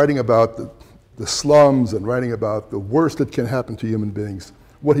though he's writing about the slums and writing about the worst that can happen to human beings,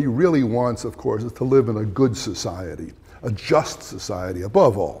 what he really wants, of course, is to live in a good society, a just society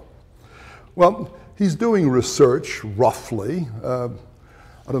above all. Well, he's doing research, roughly,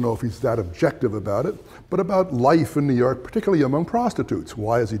 I don't know if he's that objective about it, but about life in New York, particularly among prostitutes.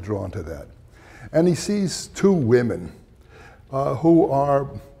 Why is he drawn to that? And he sees two women who are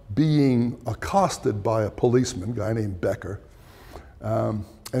being accosted by a policeman, a guy named Becker.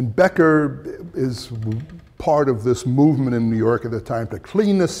 And Becker is part of this movement in New York at the time to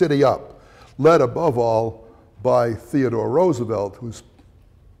clean the city up, led above all by Theodore Roosevelt, who's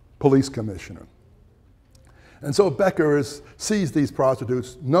police commissioner. And so Becker sees these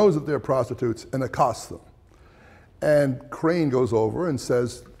prostitutes, knows that they're prostitutes, and accosts them. And Crane goes over and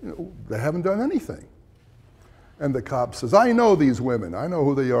says, they haven't done anything. And the cop says, I know these women, I know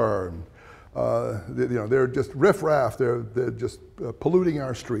who they are. They're just riffraff, they're just polluting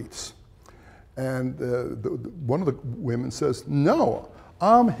our streets. And one of the women says, no,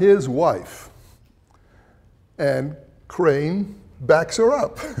 I'm his wife. And Crane backs her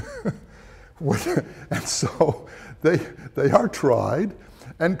up. And so they are tried,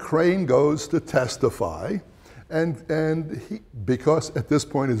 and Crane goes to testify. And he, because at this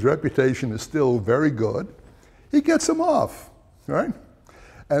point his reputation is still very good, he gets him off, right?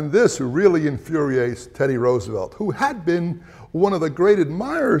 And this really infuriates Teddy Roosevelt, who had been one of the great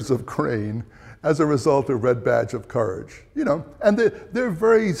admirers of Crane as a result of Red Badge of Courage. And they're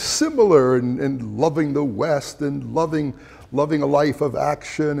very similar in loving the West and loving a life of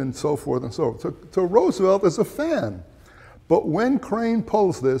action and so forth and so forth. So Roosevelt is a fan. But when Crane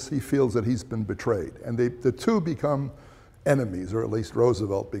pulls this, he feels that he's been betrayed. And the two become enemies, or at least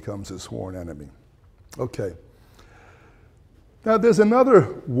Roosevelt becomes his sworn enemy. Okay. Now there's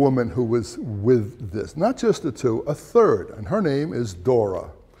another woman who was with this, not just the two, a third, and her name is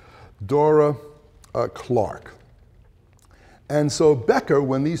Dora Clark. And so Becker,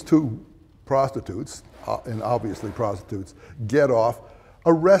 when these two prostitutes, and obviously prostitutes, get off,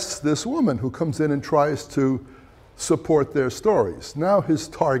 arrests this woman who comes in and tries to support their stories. Now his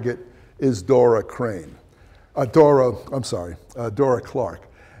target is Dora Clark.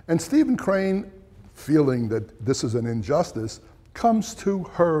 And Stephen Crane, feeling that this is an injustice, comes to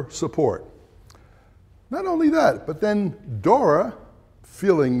her support. Not only that, but then Dora,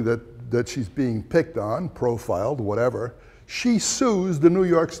 feeling that she's being picked on, profiled, whatever, she sues the New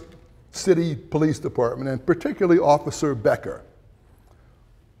York City Police Department, and particularly Officer Becker,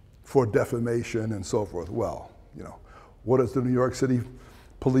 for defamation and so forth. Well, what is the New York City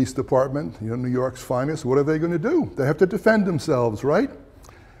Police Department, New York's finest, what are they going to do? They have to defend themselves, right?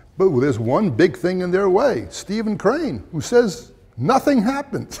 But there's one big thing in their way, Stephen Crane, who says nothing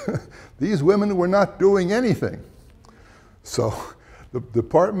happened. These women were not doing anything. So the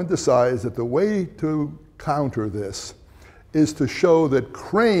department decides that the way to counter this is to show that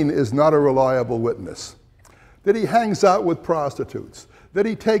Crane is not a reliable witness, that he hangs out with prostitutes, that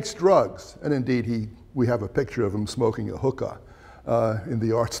he takes drugs, and indeed we have a picture of him smoking a hookah in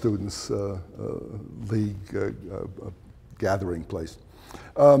the Art Students League gathering place.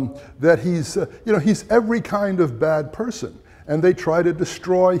 That he's every kind of bad person, and they try to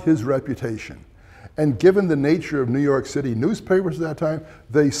destroy his reputation. And given the nature of New York City newspapers at that time,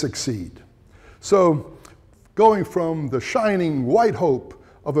 they succeed. So going from the shining white hope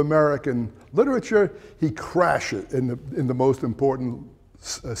of American literature, he crashes in the most important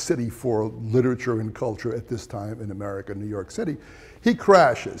city for literature and culture at this time in America, New York City. He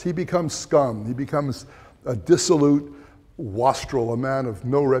crashes, he becomes scum, he becomes a dissolute wastrel, a man of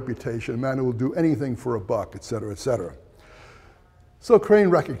no reputation, a man who will do anything for a buck, et cetera, et cetera. So Crane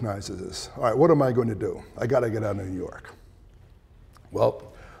recognizes this. All right, what am I going to do? I got to get out of New York.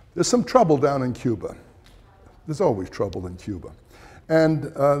 Well, there's some trouble down in Cuba. There's always trouble in Cuba. And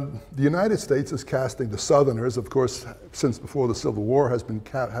the United States is casting, the Southerners, of course, since before the Civil War, have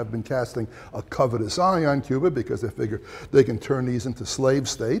been casting a covetous eye on Cuba because they figure they can turn these into slave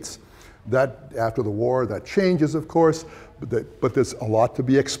states. That, after the war, that changes, of course, but there's a lot to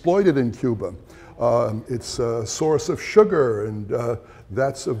be exploited in Cuba. It's a source of sugar, and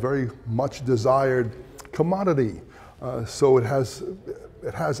that's a very much desired commodity. So it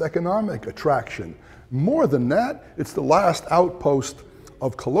has economic attraction. More than that, it's the last outpost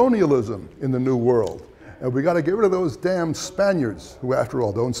of colonialism in the New World. And we got to get rid of those damn Spaniards, who after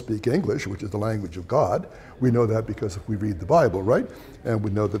all don't speak English, which is the language of God. We know that because we read the Bible, right? And we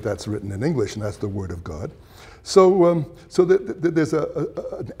know that that's written in English, and that's the Word of God. So, there's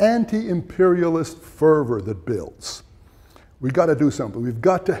an anti-imperialist fervor that builds. We got to do something. We've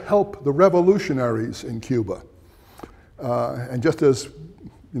got to help the revolutionaries in Cuba. And just as,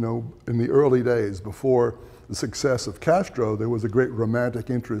 in the early days, before the success of Castro, there was a great romantic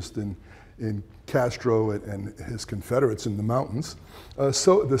interest in Castro and his Confederates in the mountains.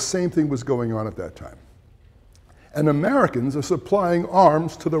 So the same thing was going on at that time. And Americans are supplying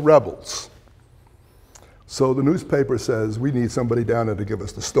arms to the rebels. So the newspaper says, we need somebody down there to give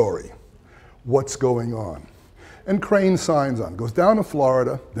us the story. What's going on? And Crane signs on, goes down to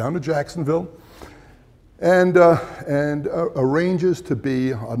Florida, down to Jacksonville, and arranges to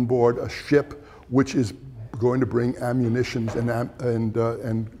be on board a ship which is going to bring ammunition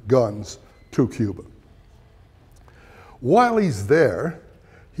and guns to Cuba. While he's there,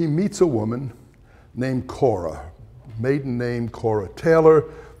 he meets a woman named Cora, maiden name Cora Taylor,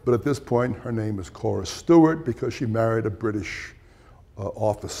 but at this point her name is Cora Stewart because she married a British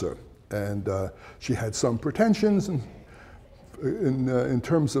officer. And she had some pretensions in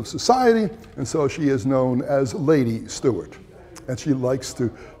terms of society, and so she is known as Lady Stewart. And she likes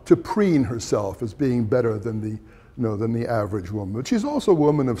to preen herself as being better than the average woman. But she's also a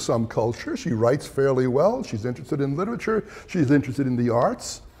woman of some culture. She writes fairly well. She's interested in literature. She's interested in the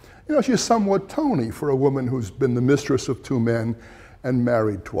arts. She's somewhat Tony for a woman who's been the mistress of 2 men and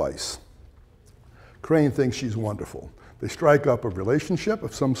married twice. Crane thinks she's wonderful. They strike up a relationship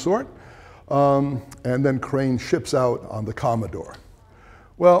of some sort, and then Crane ships out on the Commodore.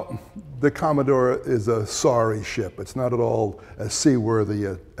 Well, the Commodore is a sorry ship. It's not at all as seaworthy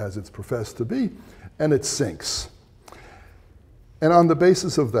as it's professed to be, and it sinks. And on the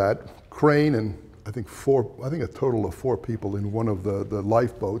basis of that, Crane and I think a total of 4 people in one of the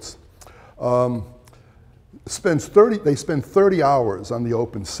lifeboats, spend 30 hours on the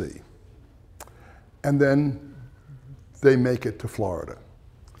open sea. And then they make it to Florida.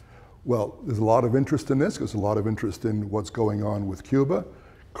 Well, there's a lot of interest in this. There's a lot of interest in what's going on with Cuba.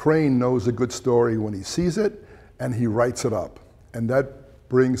 Crane knows a good story when he sees it, and he writes it up. And that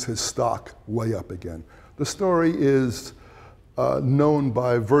brings his stock way up again. The story is known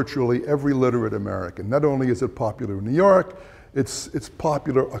by virtually every literate American. Not only is it popular in New York, it's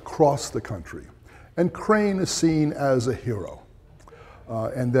popular across the country. And Crane is seen as a hero.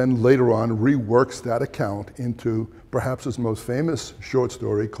 And then later on reworks that account into perhaps his most famous short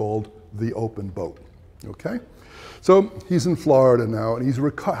story called The Open Boat. Okay? So he's in Florida now, and he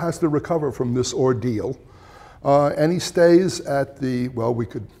has to recover from this ordeal. And he stays at well, we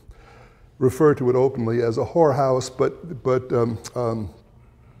could refer to it openly as a whorehouse, but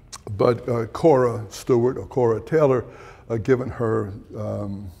Cora Stewart, or Cora Taylor, given her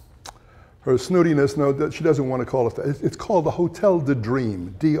snootiness, that she doesn't want to call it that. It's called the Hotel de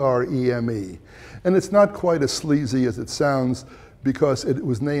Dream, D-R-E-M-E. And it's not quite as sleazy as it sounds because it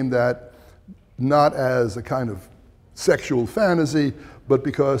was named that not as a kind of sexual fantasy, but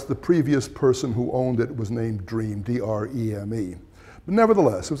because the previous person who owned it was named Dream, D-R-E-M-E. But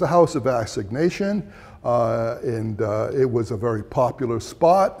nevertheless, it was a house of assignation, and it was a very popular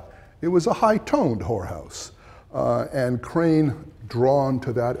spot. It was a high-toned whorehouse. And Crane, drawn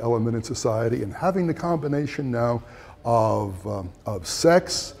to that element in society, and having the combination now of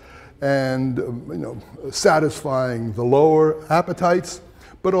sex and satisfying the lower appetites,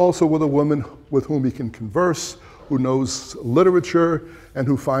 but also with a woman with whom he can converse, who knows literature, and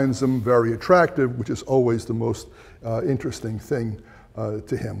who finds them very attractive, which is always the most interesting thing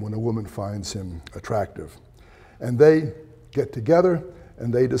to him, when a woman finds him attractive. And they get together,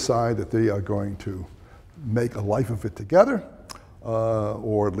 and they decide that they are going to make a life of it together,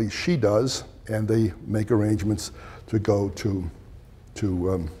 or at least she does, and they make arrangements to go to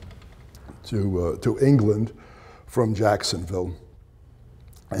England from Jacksonville,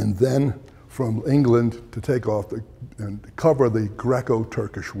 and then from England to take off and cover the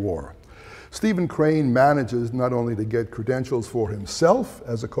Greco-Turkish War. Stephen Crane manages not only to get credentials for himself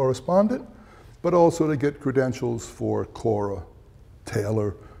as a correspondent, but also to get credentials for Cora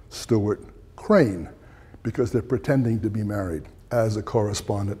Taylor Stewart Crane, because they're pretending to be married as a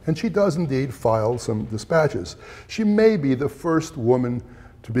correspondent. And she does indeed file some dispatches. She may be the first woman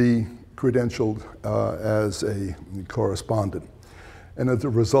to be credentialed as a correspondent. And as a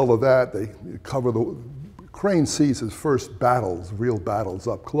result of that, they cover Crane sees his first battles, real battles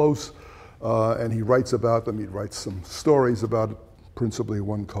up close, and he writes about them. He writes some stories about it, principally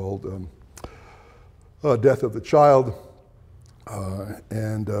one called Death of the Child,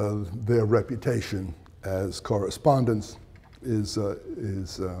 and their reputation as correspondence is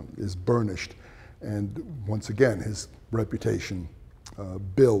burnished, and once again his reputation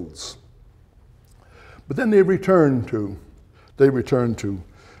builds. But then they return to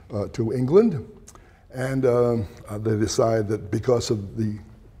England, and they decide that because of the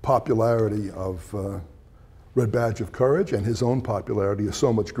popularity of Red Badge of Courage, and his own popularity is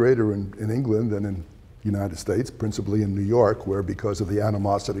so much greater in England than in the United States, principally in New York, where because of the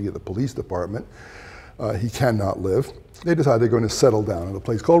animosity of the police department, he cannot live. They decide they're going to settle down in a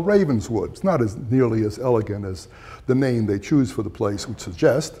place called Ravenswood. It's not as nearly as elegant as the name they choose for the place would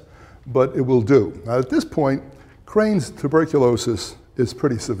suggest, but it will do. Now at this point, Crane's tuberculosis is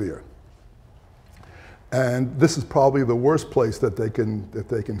pretty severe. And this is probably the worst place that they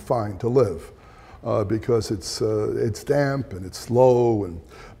can find to live, because it's damp and it's slow,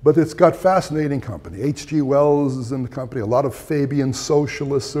 but it's got fascinating company. H.G. Wells is in the company. A lot of Fabian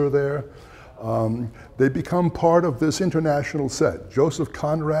socialists are there. They become part of this international set. Joseph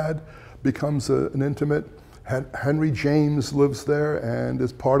Conrad becomes an intimate. Henry James lives there and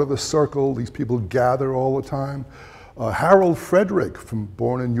is part of the circle. These people gather all the time. Harold Frederick,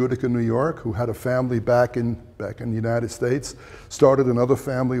 born in Utica, New York, who had a family back in the United States, started another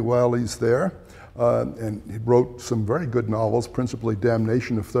family while he's there, and he wrote some very good novels, principally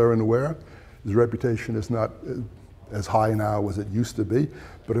Damnation of Thurin Ware. His reputation is not as high now as it used to be,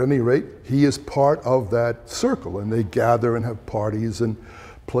 but at any rate, he is part of that circle, and they gather and have parties and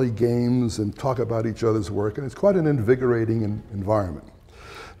play games and talk about each other's work, and it's quite an invigorating environment.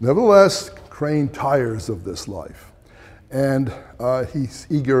 Nevertheless, Crane tires of this life, and he's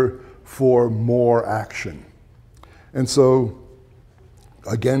eager for more action. And so,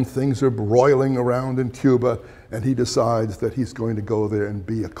 again, things are broiling around in Cuba, and he decides that he's going to go there and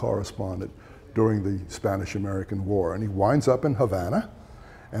be a correspondent during the Spanish-American War. And he winds up in Havana,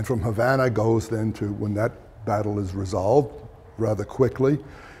 and from Havana goes then to, when that battle is resolved rather quickly,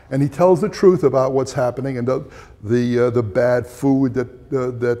 and he tells the truth about what's happening and the bad food that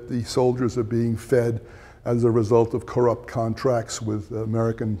the soldiers are being fed as a result of corrupt contracts with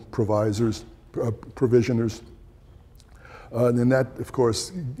American provisioners. And then that, of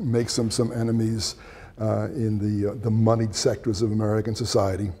course, makes them some enemies in the moneyed sectors of American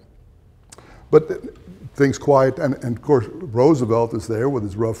society. But things quiet, and of course Roosevelt is there with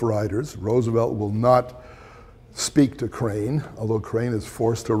his Rough Riders. Roosevelt will not speak to Crane, although Crane is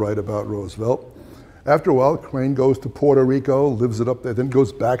forced to write about Roosevelt. After a while, Crane goes to Puerto Rico, lives it up there, then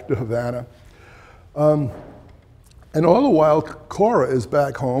goes back to Havana. And all the while, Cora is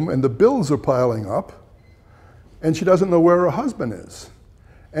back home, and the bills are piling up, and she doesn't know where her husband is.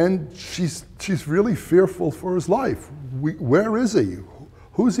 And she's really fearful for his life. Where is he?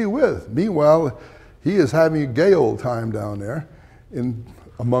 Who's he with? Meanwhile, he is having a gay old time down there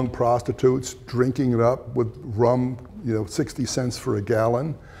among prostitutes, drinking it up with rum, 60 cents for a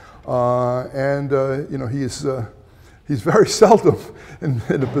gallon. He's very seldom in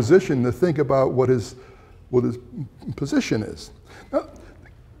a position to think about what his position is. Now,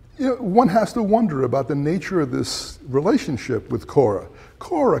 one has to wonder about the nature of this relationship with Cora.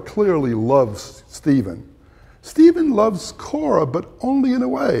 Cora clearly loves Stephen. Stephen loves Cora, but only in a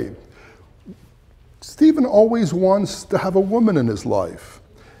way. Stephen always wants to have a woman in his life.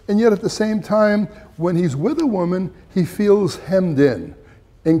 And yet at the same time, when he's with a woman, he feels hemmed in,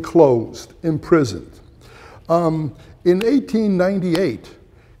 enclosed, imprisoned. In 1898,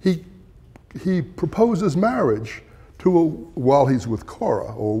 he proposes marriage while he's with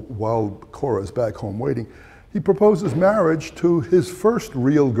Cora, or while Cora is back home waiting. He proposes marriage to his first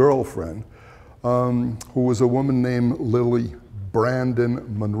real girlfriend, who was a woman named Lily Brandon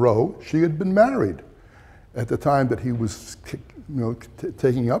Monroe. She had been married at the time that he was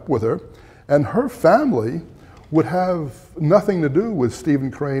taking up with her, and her family would have nothing to do with Stephen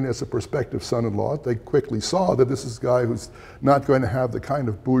Crane as a prospective son-in-law. They quickly saw that this is a guy who's not going to have the kind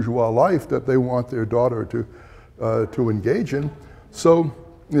of bourgeois life that they want their daughter to engage in. So,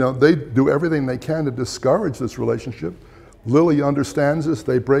 they do everything they can to discourage this relationship. Lily understands this,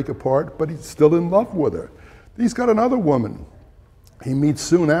 they break apart, but he's still in love with her. He's got another woman he meets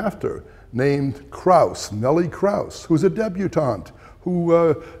soon after, named Krauss, Nellie Krauss, who's a debutante, who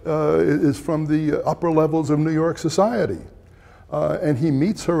is from the upper levels of New York society. And he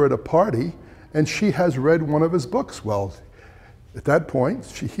meets her at a party, and she has read one of his books. Well, at that point,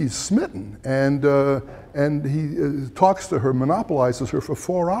 he's smitten, and he talks to her, monopolizes her for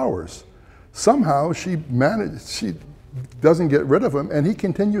 4 hours. Somehow she doesn't get rid of him, and he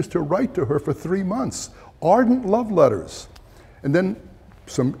continues to write to her for 3 months, ardent love letters. And then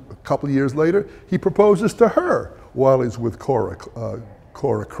a couple of years later, he proposes to her while he's with Cora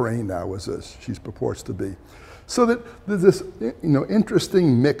Cora Crane now as she purports to be. So that there's this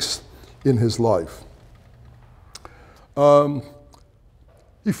interesting mix in his life.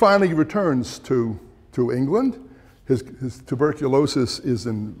 He finally returns to England. His tuberculosis is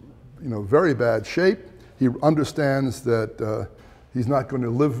in very bad shape. He understands that he's not going to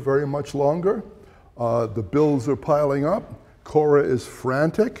live very much longer. The bills are piling up. Cora is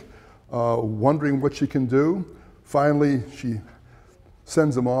frantic, wondering what she can do. Finally, she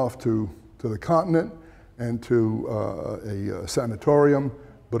sends him off to the continent and to a sanatorium,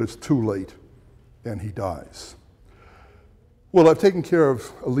 but it's too late, and he dies. Well, I've taken care of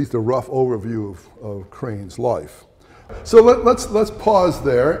at least a rough overview of Crane's life. So let's pause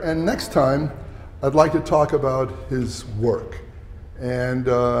there, and next time I'd like to talk about his work and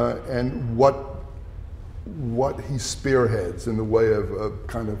what he spearheads in the way of a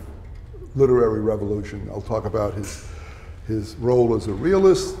kind of literary revolution. I'll talk about his role as a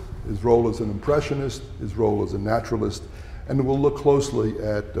realist, his role as an impressionist, his role as a naturalist, and we'll look closely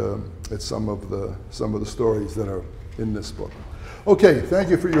at some of the stories that are in this book. Okay, thank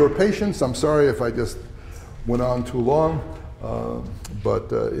you for your patience. I'm sorry if I just went on too long,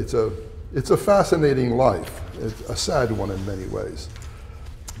 but it's a fascinating life. It's a sad one in many ways,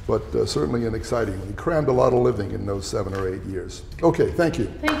 but certainly an exciting one. He crammed a lot of living in those 7 or 8 years. Okay, thank you.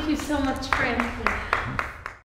 Thank you so much, Frank.